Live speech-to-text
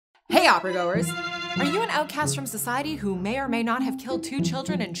Hey opera goers! Are you an outcast from society who may or may not have killed 2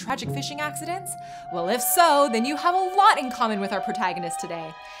 children in tragic fishing accidents? Well, if so, then you have a lot in common with our protagonist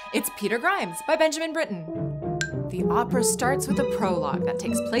today. It's Peter Grimes by Benjamin Britten. The opera starts with a prologue that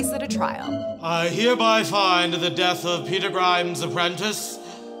takes place at a trial. I hereby find the death of Peter Grimes' apprentice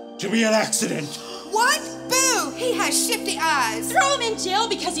to be an accident. What? Boo! He has shifty eyes. Throw him in jail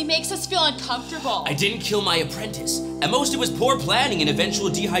because he makes us feel uncomfortable. I didn't kill my apprentice. At most, it was poor planning and eventual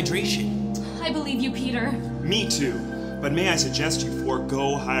dehydration. I believe you, Peter. Me too. But may I suggest you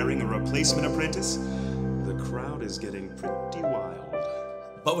forego hiring a replacement apprentice? The crowd is getting pretty wild.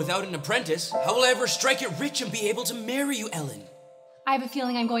 But without an apprentice, how will I ever strike it rich and be able to marry you, Ellen? I have a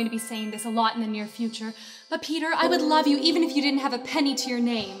feeling I'm going to be saying this a lot in the near future, but Peter, I would love you even if you didn't have a penny to your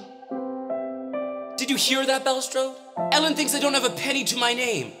name. Did you hear that, Belstrode? Ellen thinks I don't have a penny to my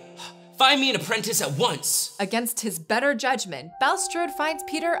name. Find me an apprentice at once. Against his better judgment, Belstrode finds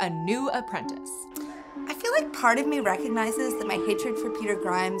Peter a new apprentice. I feel like part of me recognizes that my hatred for Peter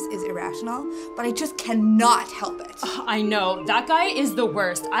Grimes is irrational, but I just cannot help it. I know, that guy is the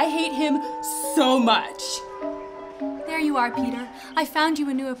worst. I hate him so much. There you are, Peter. I found you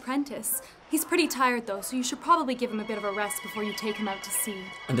a new apprentice. He's pretty tired though, so you should probably give him a bit of a rest before you take him out to sea.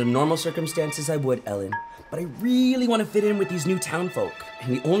 Under normal circumstances, I would, Ellen. But I really want to fit in with these new townfolk.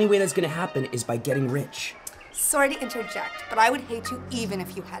 And the only way that's going to happen is by getting rich. Sorry to interject, but I would hate you even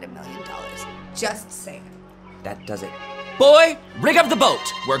if you had $1 million. Just saying. That does it. Boy, rig up the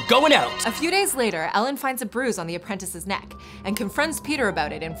boat. We're going out. A few days later, Ellen finds a bruise on the apprentice's neck and confronts Peter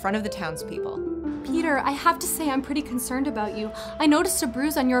about it in front of the townspeople. Peter, I have to say I'm pretty concerned about you. I noticed a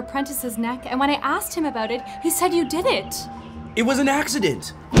bruise on your apprentice's neck, and when I asked him about it, he said you did it. It was an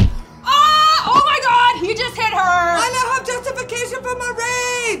accident. Oh my God, he just hit her. I now have justification for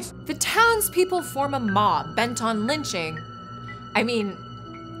my rage! The townspeople form a mob bent on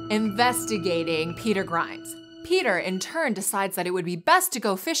investigating Peter Grimes. Peter, in turn, decides that it would be best to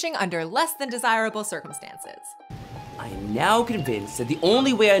go fishing under less than desirable circumstances. I am now convinced that the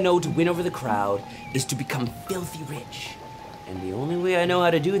only way I know to win over the crowd is to become filthy rich. And the only way I know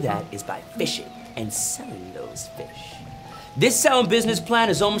how to do that is by fishing and selling those fish. This sound business plan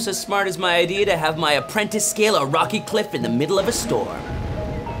is almost as smart as my idea to have my apprentice scale a rocky cliff in the middle of a storm.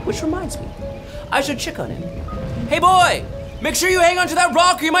 Which reminds me, I should check on him. Hey boy, make sure you hang onto that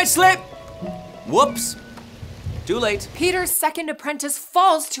rock or you might slip. Whoops, too late. Peter's second apprentice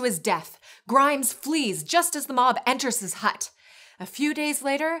falls to his death. Grimes flees just as the mob enters his hut. A few days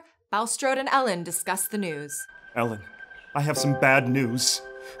later, Belstrode and Ellen discuss the news. Ellen, I have some bad news.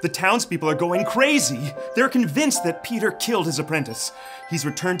 The townspeople are going crazy. They're convinced that Peter killed his apprentice. He's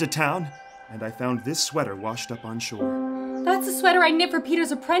returned to town, and I found this sweater washed up on shore. That's the sweater I knit for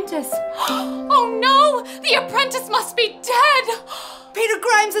Peter's apprentice. Oh no! The apprentice must be dead! Peter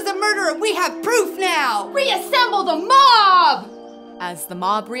Grimes is a murderer. We have proof now. Reassemble the mob! As the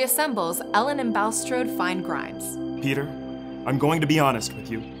mob reassembles, Ellen and Belstrode find Grimes. Peter, I'm going to be honest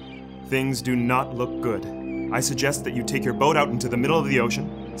with you. Things do not look good. I suggest that you take your boat out into the middle of the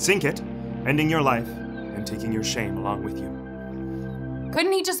ocean, sink it, ending your life, and taking your shame along with you.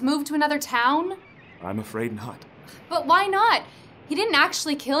 Couldn't he just move to another town? I'm afraid not. But why not? He didn't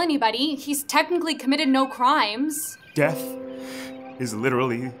actually kill anybody. He's technically committed no crimes. Death is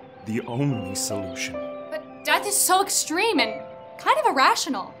literally the only solution. But death is so extreme and kind of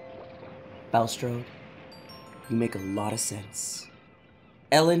irrational. Belstrode, you make a lot of sense.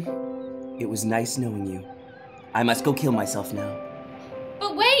 Ellen, it was nice knowing you. I must go kill myself now.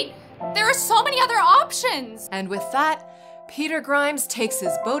 But wait, there are so many other options. And with that, Peter Grimes takes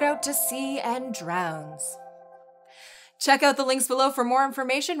his boat out to sea and drowns. Check out the links below for more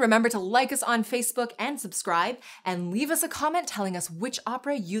information. Remember to like us on Facebook and subscribe, and leave us a comment telling us which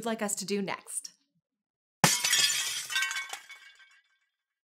opera you'd like us to do next.